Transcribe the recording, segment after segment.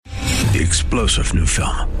The explosive new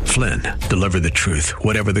film, Flynn, deliver the truth,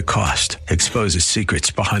 whatever the cost, exposes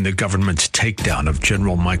secrets behind the government's takedown of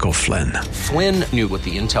General Michael Flynn. Flynn knew what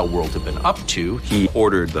the intel world had been up to. He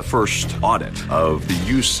ordered the first audit of the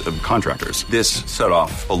use of contractors. This set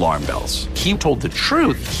off alarm bells. He told the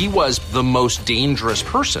truth. He was the most dangerous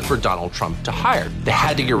person for Donald Trump to hire. They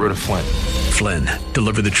had to get rid of Flynn. Flynn,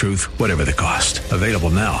 deliver the truth, whatever the cost. Available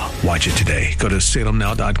now. Watch it today. Go to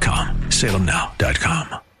salemnow.com.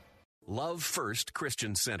 salemnow.com. Love First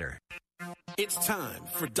Christian Center. It's time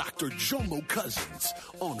for Dr. Jomo Cousins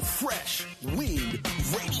on Fresh Wind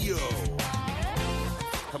Radio.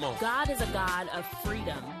 Come on. God is a God of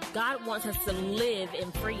freedom. God wants us to live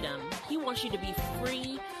in freedom. He wants you to be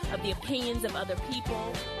free of the opinions of other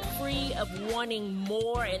people, free of wanting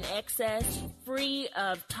more in excess, free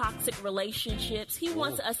of toxic relationships. He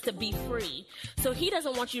wants us to be free. So he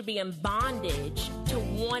doesn't want you to be in bondage to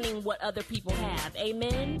wanting what other people have.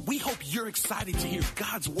 Amen? We hope you're excited to hear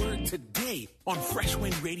God's word today on Fresh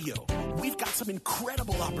Wind Radio. We've got some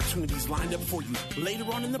incredible opportunities lined up for you later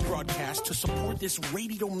on in the broadcast to support this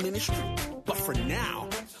radio ministry. But for now,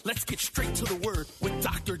 let's get straight to the word with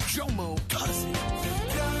Dr. Jomo Cousins.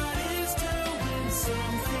 God is doing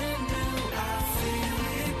something new. I feel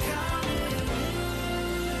it coming.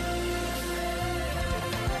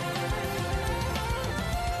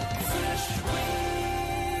 Fresh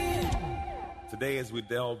Wind. Today, as we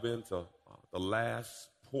delve into the last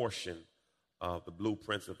portion of the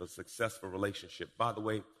blueprints of a successful relationship. By the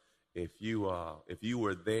way, if you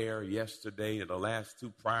were there yesterday and the last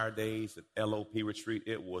two prior days at LOP retreat,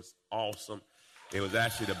 it was awesome. It was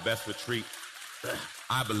actually the best retreat,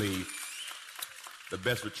 I believe, the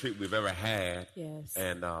best retreat we've ever had. Yes.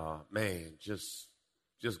 And man, just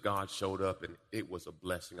God showed up, and it was a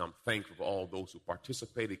blessing. I'm thankful for all those who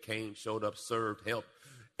participated, came, showed up, served, helped,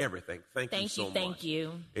 everything. Thank you so much. Thank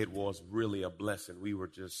you. It was really a blessing. We were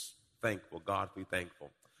just thankful. God be thankful.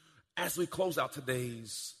 As we close out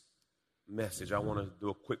today's message, I want to do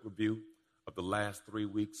a quick review of the last 3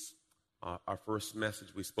 weeks. Our first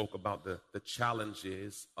message, we spoke about the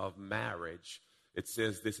challenges of marriage. It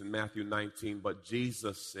says this in Matthew 19, but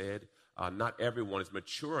Jesus said, not everyone is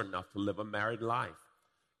mature enough to live a married life.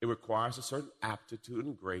 It requires a certain aptitude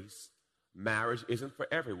and grace. Marriage isn't for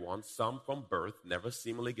everyone. Some from birth never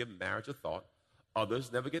seemingly give marriage a thought.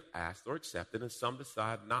 Others never get asked or accepted, and some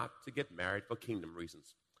decide not to get married for kingdom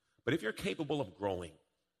reasons. But if you're capable of growing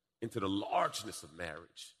into the largeness of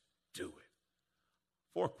marriage, do it.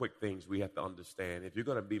 4 quick things we have to understand. If you're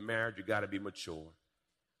going to be married, you got to be mature.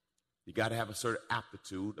 You got to have a certain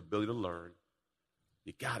aptitude, ability to learn.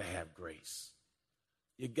 You got to have grace.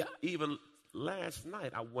 Even last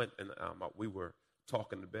night, I went and we were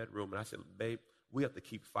talking in the bedroom, and I said, babe, we have to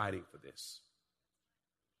keep fighting for this.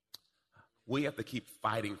 We have to keep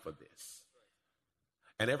fighting for this.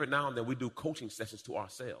 And every now and then we do coaching sessions to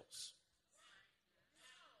ourselves.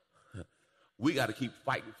 We got to keep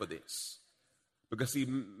fighting for this. Because, see,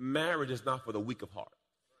 marriage is not for the weak of heart.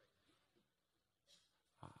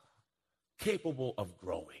 Capable of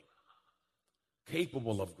growing.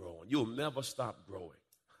 Capable of growing. You'll never stop growing.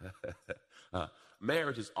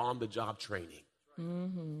 Marriage is on-the-job training.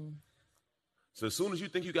 Mm-hmm. So as soon as you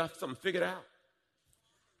think you got something figured out,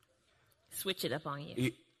 switch it up on you.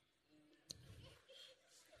 As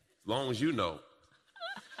long as you know.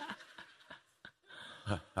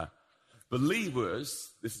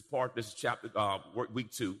 Believers, this is chapter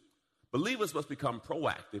week 2. Believers must become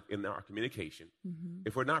proactive in our communication. Mm-hmm.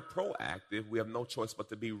 If we're not proactive, we have no choice but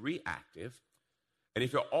to be reactive. And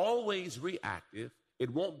if you're always reactive, it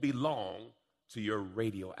won't be long till you're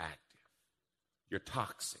radioactive. You're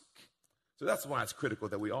toxic. So that's why it's critical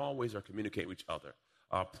that we always are communicating with each other.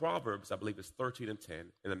 Proverbs, I believe it's 13 and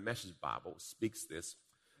 10 in the Message Bible, speaks this.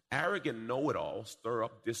 Arrogant know-it-alls stir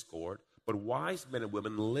up discord, but wise men and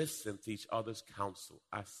women listen to each other's counsel.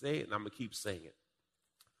 I say it, and I'm going to keep saying it.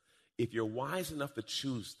 If you're wise enough to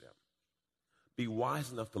choose them, be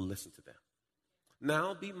wise enough to listen to them.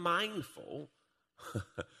 Now, be mindful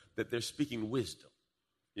that they're speaking wisdom.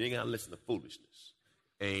 You ain't got to listen to foolishness.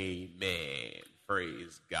 Amen.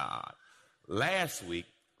 Praise God. Last week,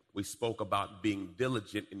 we spoke about being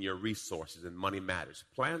diligent in your resources and money matters.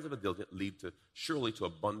 Plans of a diligent lead surely to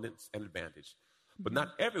abundance and advantage. But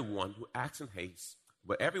not everyone who acts in haste,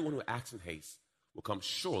 will come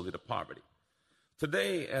surely to poverty.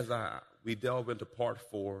 Today, as we delve into part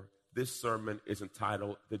 4, this sermon is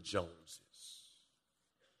entitled The Joneses.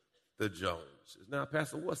 The Joneses. Now,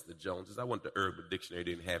 Pastor, what's the Joneses? I went to Urban Dictionary,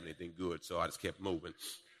 didn't have anything good, so I just kept moving.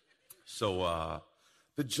 So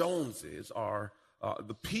the Joneses are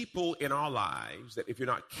the people in our lives that if you're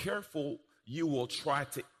not careful, you will try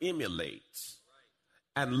to emulate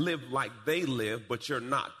and live like they live, but you're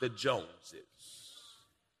not the Joneses.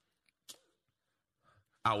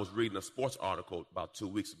 I was reading a sports article about 2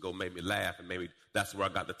 weeks ago, made me laugh, and maybe that's where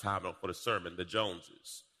I got the title for the sermon, the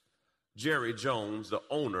Joneses. Jerry Jones, the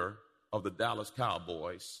owner of the Dallas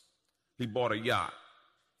Cowboys, he bought a yacht.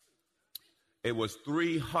 It was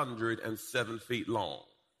 307 feet long.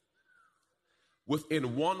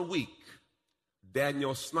 Within 1 week,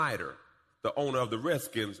 Daniel Snyder, the owner of the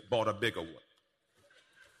Redskins, bought a bigger one.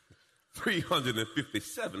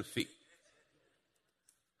 357 feet.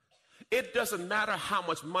 It doesn't matter how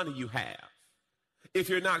much money you have. If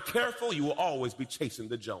you're not careful, you will always be chasing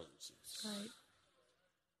the Joneses. Right.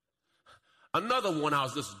 Another one I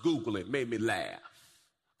was just Googling made me laugh.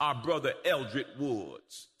 Our brother Eldred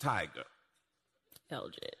Woods, Tiger.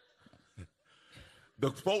 Eldred.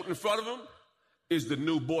 The quote in front of him is the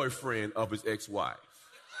new boyfriend of his ex-wife.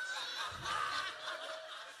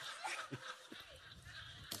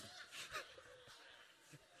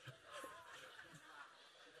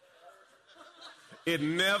 It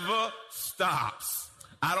never stops.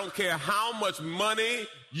 I don't care how much money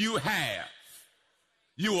you have.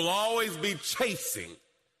 You will always be chasing.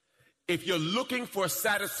 If you're looking for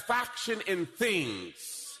satisfaction in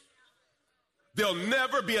things, there'll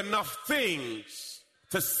never be enough things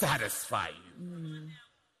to satisfy you.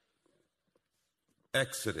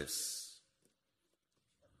 Exodus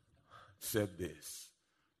said this,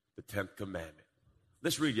 the 10th commandment.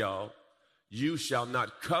 Let's read, y'all. You shall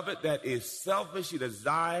not covet, that is selfishly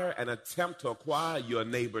desire and attempt to acquire your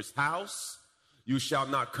neighbor's house. You shall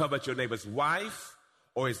not covet your neighbor's wife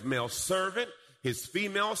or his male servant, his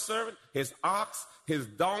female servant, his ox, his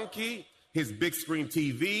donkey, his big screen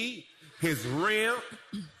TV, his rim.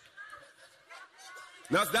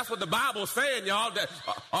 Now, that's what the Bible's saying, y'all, that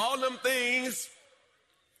all them things.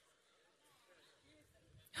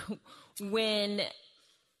 When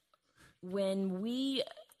we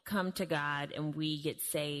come to God and we get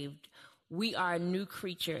saved, we are a new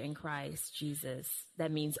creature in Christ Jesus.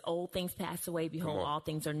 That means old things pass away. Behold, all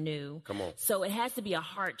things are new. Come on. So it has to be a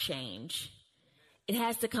heart change. It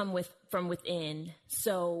has to come from within.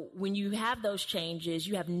 So when you have those changes,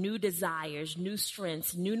 you have new desires, new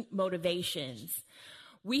strengths, new motivations.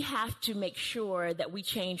 We have to make sure that we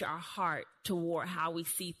change our heart toward how we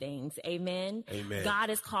see things. Amen? Amen. God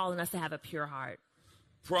is calling us to have a pure heart.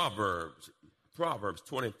 Proverbs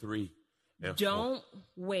 23. Don't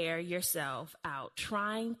wear yourself out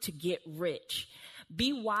trying to get rich.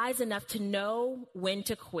 Be wise enough to know when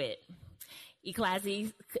to quit.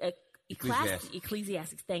 Ecclesiastes.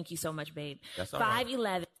 Thank you so much, babe.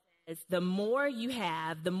 5:11 says, the more you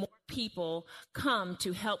have, the more people come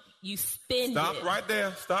to help you spend Stop it. right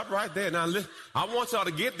there. Stop right there. Now, listen, I want y'all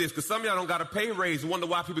to get this because some of y'all don't got a pay raise and wonder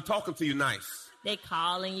why people talking to you nice. They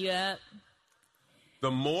calling you up.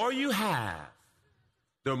 The more you have,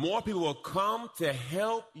 the more people will come to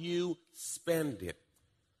help you spend it.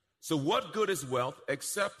 So what good is wealth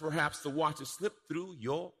except perhaps to watch it slip through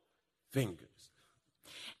your fingers?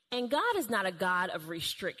 And God is not a God of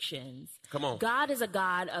restrictions. Come on. God is a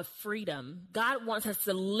God of freedom. God wants us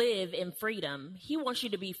to live in freedom. He wants you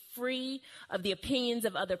to be free of the opinions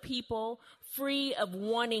of other people, free of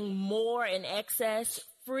wanting more in excess,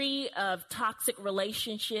 free of toxic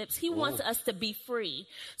relationships. He wants us to be free.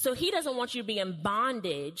 So he doesn't want you to be in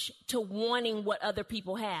bondage to wanting what other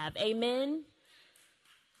people have. Amen?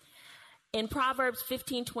 In Proverbs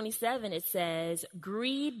 15:27, it says,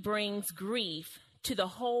 greed brings grief to the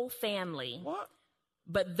whole family. What?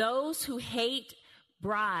 But those who hate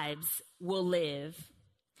bribes will live.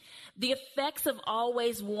 The effects of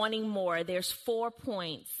always wanting more, there's 4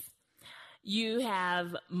 points. You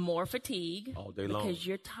have more fatigue all day long because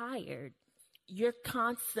you're tired. You're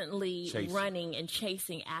constantly running and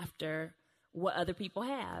chasing after what other people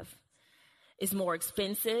have. It's more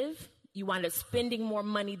expensive. You wind up spending more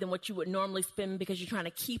money than what you would normally spend because you're trying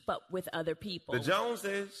to keep up with other people. The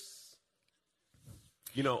Joneses.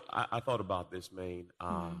 You know, I thought about this, man.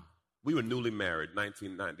 We were newly married,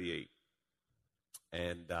 1998.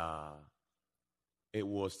 And it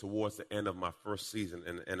was towards the end of my first season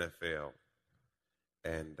in the NFL.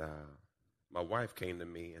 And my wife came to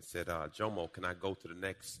me and said, Jomo, can I go to the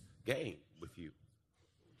next game with you?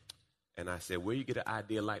 And I said, where you get an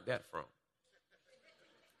idea like that from?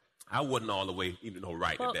 I wasn't all the way,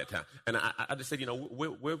 right at that time. And I just said,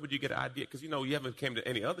 where would you get an idea? Because, you haven't came to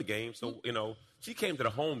any other games. So, she came to the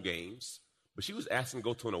home games, but she was asking to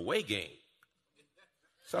go to an away game.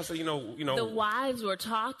 So I said, The wives were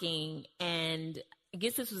talking, and I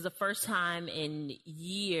guess this was the first time in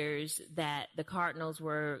years that the Cardinals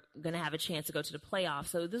were going to have a chance to go to the playoffs.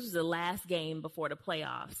 So this was the last game before the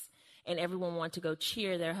playoffs, and everyone wanted to go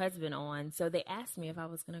cheer their husband on. So they asked me if I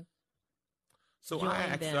was going to So I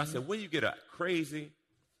asked her, I said, where you get a crazy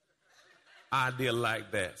idea like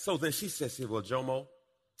that? So then she said, well, Jomo,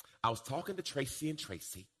 I was talking to Tracy and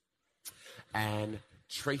Tracy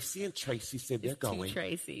said they're going. Two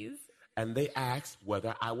Tracys. And they asked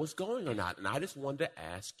whether I was going or not. And I just wanted to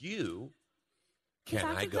ask you, can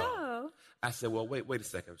I go? I said, well, wait a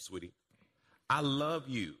second, sweetie. I love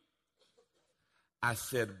you. I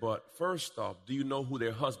said, but first off, do you know who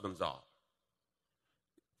their husbands are?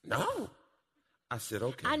 No. I said,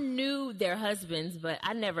 okay. I knew their husbands, but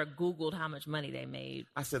I never Googled how much money they made.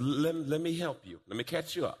 I said, let me help you. Let me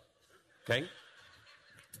catch you up. Okay?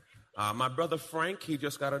 My brother Frank, he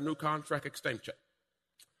just got a new contract extension.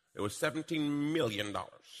 It was $17 million,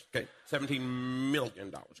 okay? $17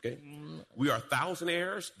 million, okay? We are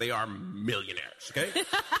thousandaires. They are millionaires, okay?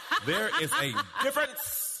 There is a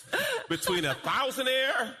difference between a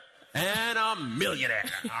thousandaire and a millionaire.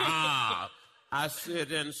 I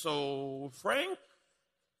said, and so, Frank,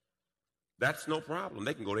 that's no problem.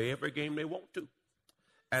 They can go to every game they want to.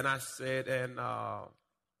 And I said, and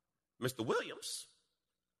Mr. Williams,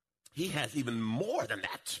 he has even more than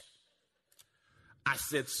that. I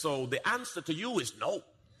said, so the answer to you is no.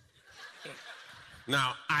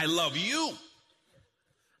 Now, I love you.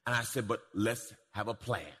 And I said, but let's have a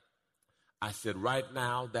plan. I said, right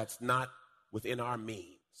now, that's not within our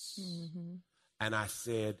means. Mm-hmm. And I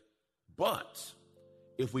said, but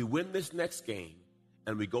if we win this next game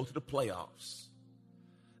and we go to the playoffs,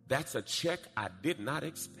 that's a check I did not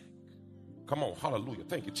expect. Come on, hallelujah.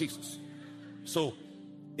 Thank you, Jesus. So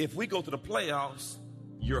if we go to the playoffs,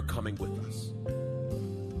 you're coming with us.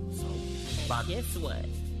 So, but guess what?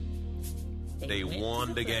 They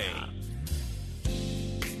won the game.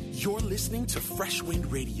 You're listening to Fresh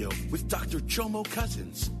Wind Radio with Dr. Jomo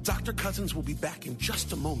Cousins. Dr. Cousins will be back in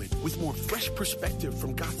just a moment with more fresh perspective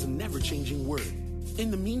from God's never-changing word.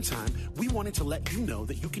 In the meantime, we wanted to let you know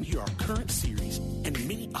that you can hear our current series and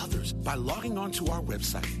many others by logging on to our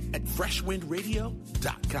website at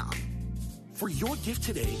freshwindradio.com. For your gift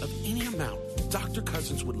today of any amount, Dr.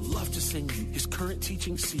 Cousins would love to send you his current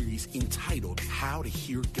teaching series entitled How to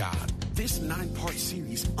Hear God. This 9-part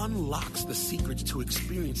series unlocks the secrets to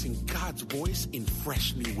experiencing God's voice in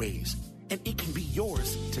fresh new ways, and it can be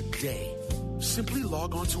yours today. Simply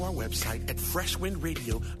log on to our website at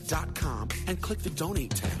freshwindradio.com and click the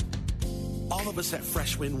Donate tab. All of us at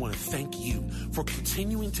Fresh Wind want to thank you for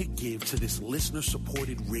continuing to give to this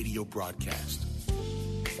listener-supported radio broadcast.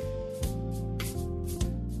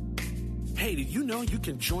 Hey, did you know you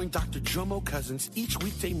can join Dr. Jomo Cousins each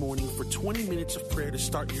weekday morning for 20 minutes of prayer to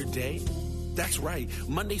start your day? That's right.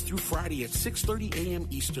 Monday through Friday at 6:30 a.m.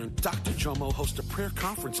 Eastern, Dr. Jomo hosts a prayer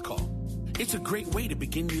conference call. It's a great way to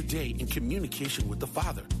begin your day in communication with the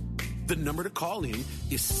Father. The number to call in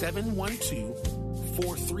is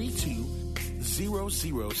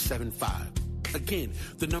 712-432-0075. Again,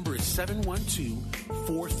 the number is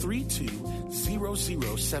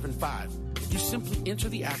 712-432-0075. You simply enter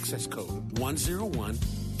the access code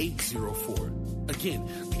 101804. Again,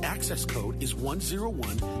 the access code is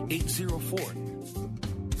 101804.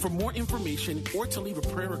 For more information or to leave a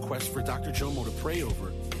prayer request for Dr. Jomo to pray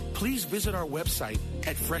over, please visit our website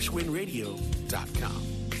at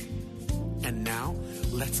freshwindradio.com. And now,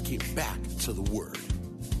 let's get back to the Word.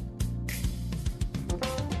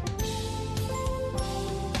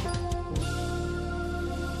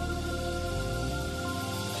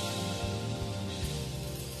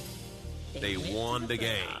 They won the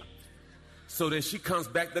game. So then she comes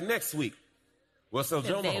back the next week. Well, so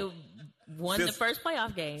Jomo, they won the first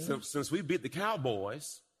playoff game. Since we beat the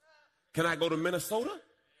Cowboys, can I go to Minnesota?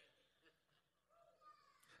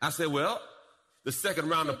 I said, well, the second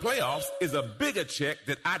round of playoffs is a bigger check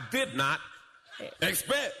that I did not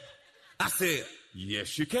expect. I said,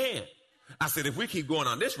 yes, you can. I said, if we keep going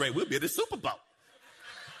on this rate, we'll be at the Super Bowl.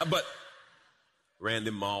 But Randy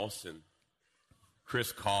Moss and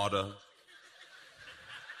Chris Carter,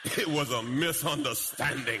 it was a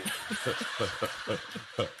misunderstanding.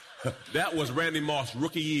 That was Randy Moss'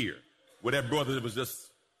 rookie year, where that brother was just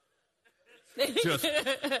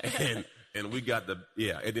and we got it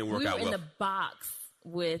didn't work out well. We were in the box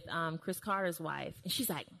with Chris Carter's wife, and she's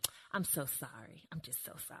like, I'm so sorry. I'm just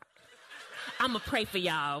so sorry. I'm going to pray for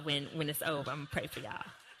y'all when it's over. I'm going to pray for y'all.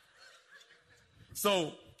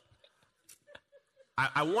 So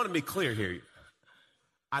I want to be clear here.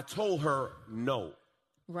 I told her no.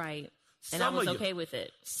 Right. And I was okay with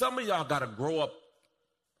it. Some of y'all got to grow up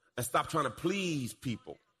and stop trying to please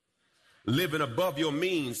people, living above your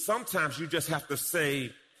means. Sometimes you just have to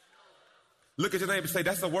say, look at your neighbor and say,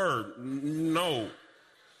 that's the word. No.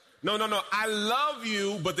 No. I love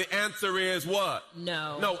you, but the answer is what?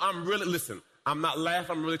 No. No, listen, I'm not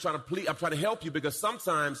laughing. I'm really trying to please. I'm trying to help you because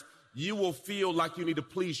sometimes you will feel like you need to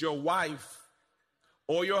please your wife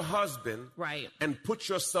or your husband, right, and put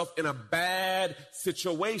yourself in a bad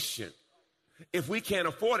situation. If we can't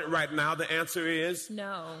afford it right now, the answer is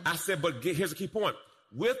no. I said, but here's the key point.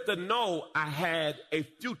 With the no, I had a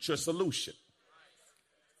future solution.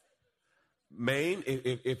 Maine,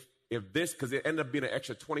 if this, because it ended up being an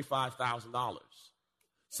extra $25,000.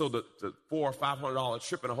 So the $400 or $500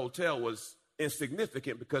 trip in a hotel was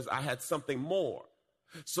insignificant because I had something more.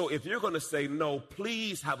 So if you're going to say no,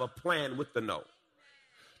 please have a plan with the no.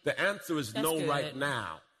 The answer is That's no good. Right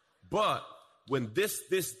now. But when this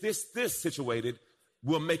situated,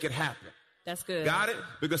 we'll make it happen. That's good. Got it?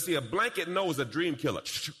 Because, see, a blanket no is a dream killer.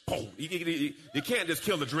 Boom. You can't just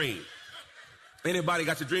kill the dream. Anybody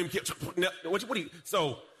got your dream killed?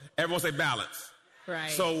 So everyone say balance. Right.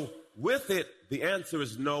 So with it, the answer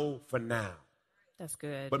is no for now. That's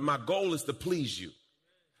good. But my goal is to please you.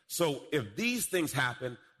 So if these things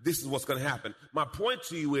happen, this is what's going to happen. My point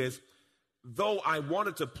to you is, though I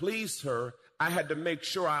wanted to please her, I had to make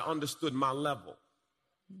sure I understood my level.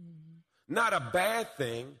 Not a bad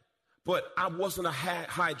thing, but I wasn't a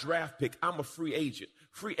high draft pick. I'm a free agent.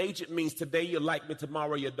 Free agent means today you like me,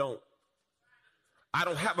 tomorrow you don't. I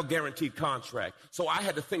don't have a guaranteed contract. So I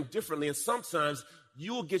had to think differently. And sometimes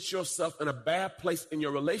you'll get yourself in a bad place in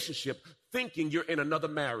your relationship thinking you're in another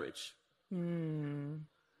marriage.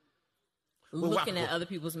 Looking at other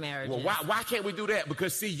people's marriages. Well, why can't we do that?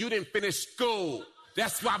 Because, see, you didn't finish school.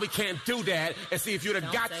 That's why we can't do that. And see, if you'd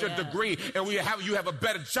have got your degree and you have a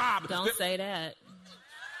better job. Don't say that.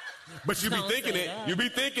 But you be thinking it. You be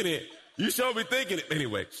thinking it. You sure be thinking it.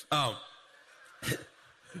 Anyway,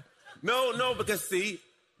 no, because, see,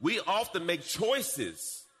 we often make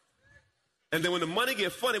choices. And then when the money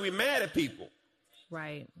gets funny, we mad at people.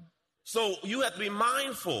 Right. So you have to be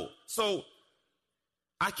mindful. So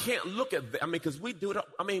I can't look at that. Because we do it.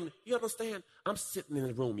 You understand? I'm sitting in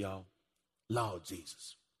the room, y'all. Lord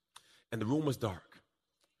Jesus. And the room was dark.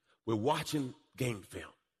 We're watching game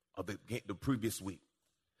film of the previous week.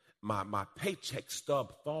 My paycheck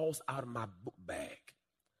stub falls out of my book bag.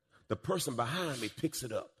 The person behind me picks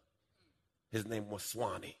it up. His name was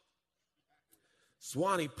Swanee.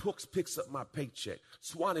 Swanee picks up my paycheck.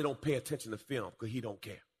 Swanee don't pay attention to film because he don't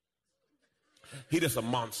care. He just a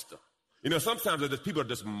monster. You know, sometimes people are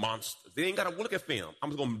just monsters. They ain't got to look at film.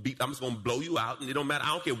 I'm just gonna blow you out, and it don't matter. I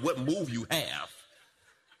don't care what move you have.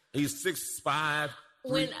 He's 6'5".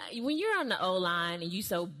 When you're on the O-line and you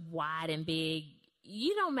so wide and big,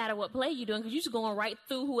 you don't matter what play you're doing because you're just going right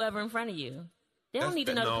through whoever in front of you. They don't need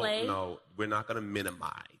to know the play. No, we're not going to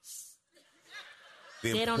minimize.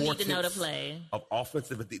 They don't need to know the play. Of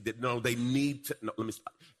offensive, no, they need to. No, let me.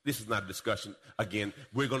 This is not a discussion. Again,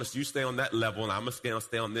 we're going to. You stay on that level, and I'm going to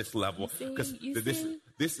stay on this level because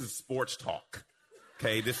this is sports talk.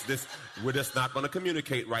 Okay, we're just not going to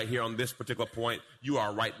communicate right here on this particular point. You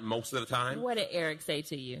are right most of the time. What did Eric say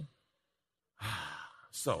to you?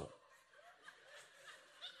 So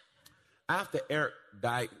after Eric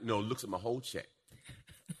died, looks at my whole check.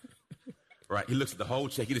 Right, he looks at the whole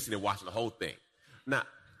check. He just sitting there watching the whole thing. Now,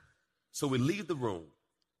 so we leave the room,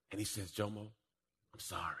 and he says, Jomo, I'm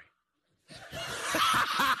sorry.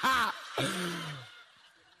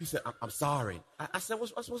 He said, I'm sorry. I said,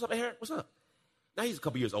 what's up, Eric? What's up? Now he's a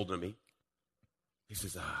couple years older than me. He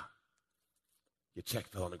says, your check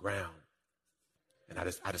fell on the ground. And I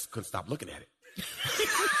just couldn't stop looking at it.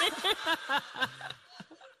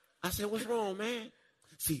 I said, what's wrong, man?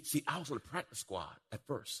 See, I was on the practice squad at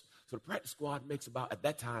first. So the practice squad makes at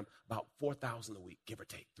that time, about $4,000 a week, give or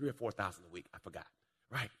take, $3,000 or $4,000 a week. I forgot.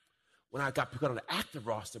 Right. When I got put on the active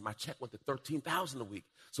roster, my check went to $13,000 a week.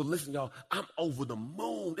 So listen, y'all, I'm over the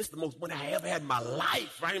moon. This is the most money I ever had in my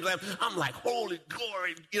life. Right. I'm like, holy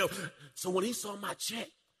glory. So when he saw my check,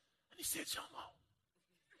 and he said, Jomo,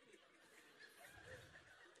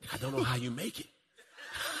 I don't know how you make it.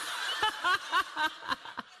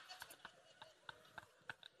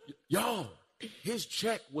 Y'all, his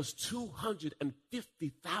check was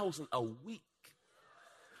 $250,000 a week.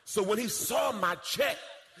 So when he saw my check,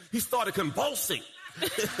 he started convulsing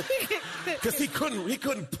because he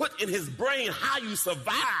couldn't put in his brain how you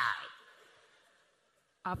survive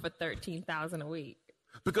off of $13,000 a week.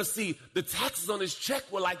 Because see, the taxes on his check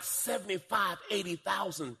were like $75,000,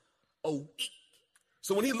 $80,000 a week.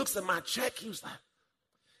 So when he looks at my check, he was like,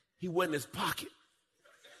 he went in his pocket.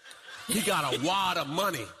 He got a wad of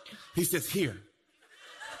money. He says, here.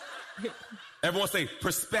 Everyone say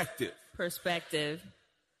perspective. Perspective.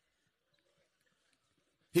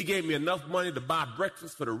 He gave me enough money to buy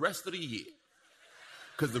breakfast for the rest of the year.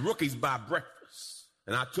 Because the rookies buy breakfast.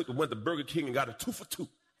 And I went to Burger King and got a 2 for $2.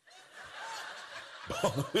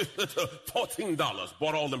 $14.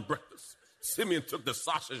 Bought all them breakfasts. Simeon took the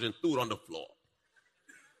sausage and threw it on the floor.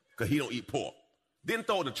 Because he don't eat pork. Didn't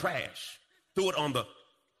throw it in the trash. Threw it on the...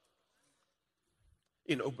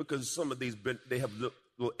 because some of these, they have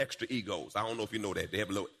little extra egos. I don't know if you know that. They have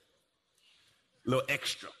a little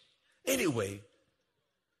extra. Anyway,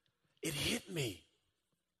 it hit me.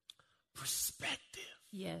 Perspective.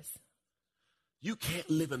 Yes. You can't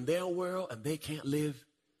live in their world and they can't live.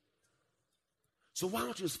 So why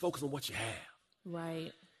don't you just focus on what you have?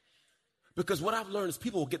 Right. Because what I've learned is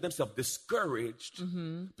people will get themselves discouraged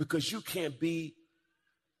because you can't be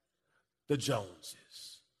the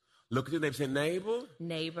Joneses. Look at your neighbor and say,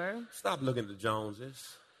 neighbor. Stop looking at the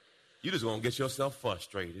Joneses. You're just going to get yourself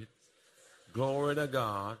frustrated. Glory to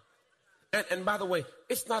God. And by the way,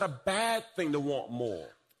 it's not a bad thing to want more.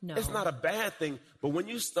 No. It's not a bad thing. But when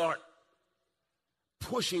you start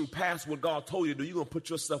pushing past what God told you to do, you're going to put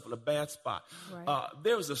yourself in a bad spot. Right.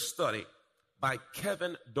 There was a study by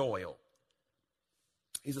Kevin Doyle.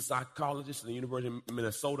 He's a psychologist at the University of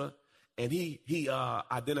Minnesota. And he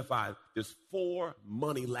identified there's 4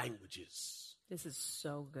 money languages. This is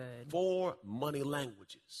so good. 4 money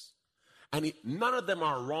languages. And none of them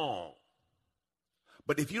are wrong.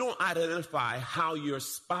 But if you don't identify how your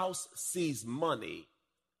spouse sees money,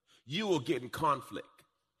 you will get in conflict.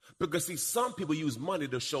 Because, see, some people use money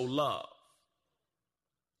to show love.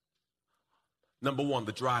 Number 1,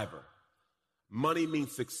 the driver. Money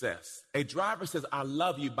means success. A driver says, I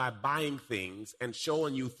love you by buying things and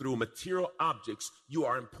showing you through material objects you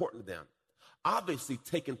are important to them. Obviously,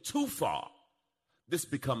 taken too far, this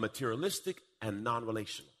become materialistic and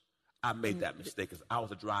non-relational. I made that mistake because I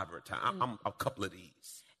was a driver at time. I'm a couple of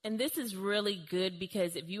these. And this is really good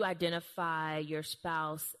because if you identify your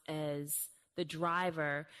spouse as the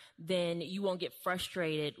driver, then you won't get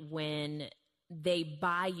frustrated when they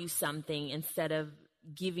buy you something instead of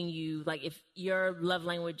giving you, like if your love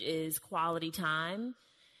language is quality time,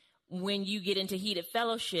 when you get into heated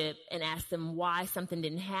fellowship and ask them why something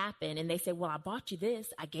didn't happen and they say, well, I bought you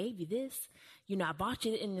this, I gave you this, I bought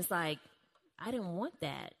you, and it's like, I didn't want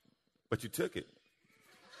that. But you took it.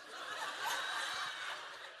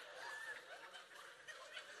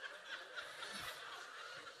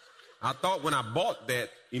 I thought when I bought that,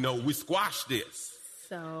 we squashed this.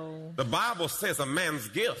 So the Bible says a man's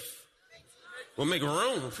gift will make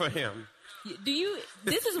room for him.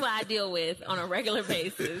 This is what I deal with on a regular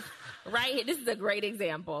basis. Right here. This is a great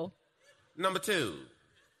example. Number 2,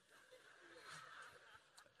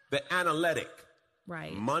 the analytic.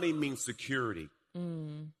 Right. Money means security.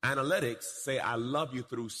 Analytics say, I love you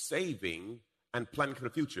through saving and planning for the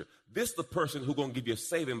future. This is the person who's going to give you a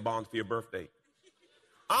saving bond for your birthday.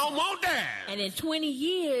 I don't want that. And in 20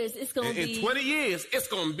 years, it's going to be... In 20 years, it's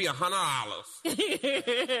going to be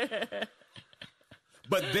 $100.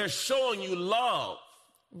 But they're showing you love.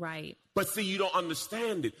 Right. But see, you don't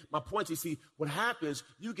understand it. My point is, see, what happens,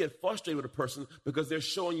 you get frustrated with a person because they're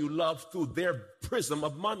showing you love through their prism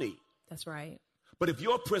of money. That's right. But if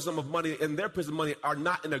your prism of money and their prism of money are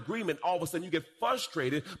not in agreement, all of a sudden you get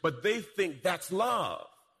frustrated, but they think that's love.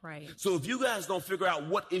 Right. So if you guys don't figure out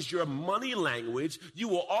what is your money language, you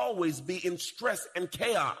will always be in stress and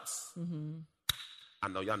chaos. I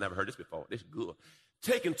know y'all never heard this before. This is good.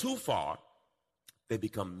 Taken too far, they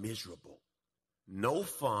become miserable. No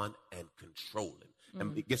fun and controlling.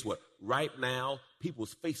 And guess what? Right now,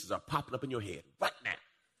 people's faces are popping up in your head. Right now.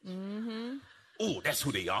 Oh, that's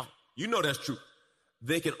who they are. You know that's true.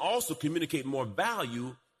 They can also communicate more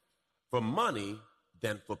value for money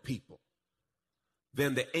than for people.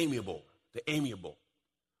 Then the amiable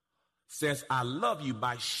says, I love you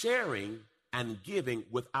by sharing and giving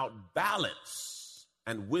without balance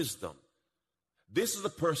and wisdom. This is a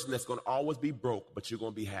person that's going to always be broke, but you're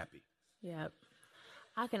going to be happy. Yep.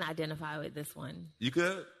 I can identify with this one. You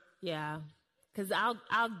could? Yeah. Because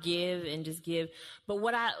I'll give and just give. But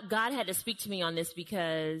God had to speak to me on this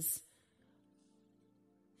because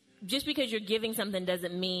just because you're giving something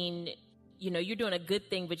doesn't mean, you're doing a good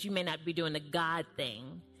thing, but you may not be doing the God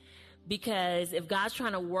thing. Because if God's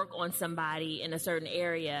trying to work on somebody in a certain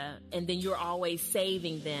area and then you're always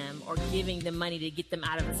saving them or giving them money to get them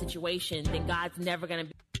out of a situation, then God's never going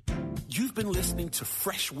to be. You've been listening to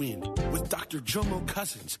Fresh Wind with Dr. Jomo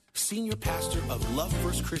Cousins, Senior Pastor of Love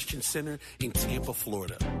First Christian Center in Tampa,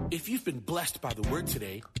 Florida. If you've been blessed by the word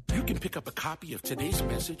today, you can pick up a copy of today's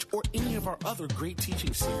message or any of our other great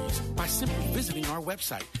teaching series by simply visiting our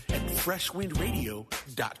website at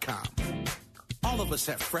freshwindradio.com. All of us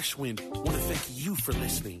at Fresh Wind want to thank you for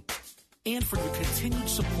listening and for your continued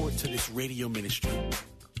support to this radio ministry.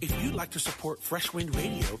 If you'd like to support Fresh Wind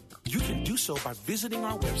Radio, you can do so by visiting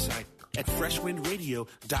our website at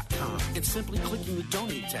freshwindradio.com and simply clicking the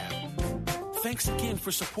Donate tab. Thanks again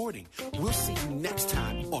for supporting. We'll see you next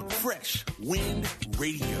time on Fresh Wind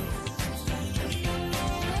Radio.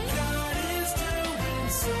 God is doing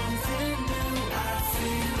something.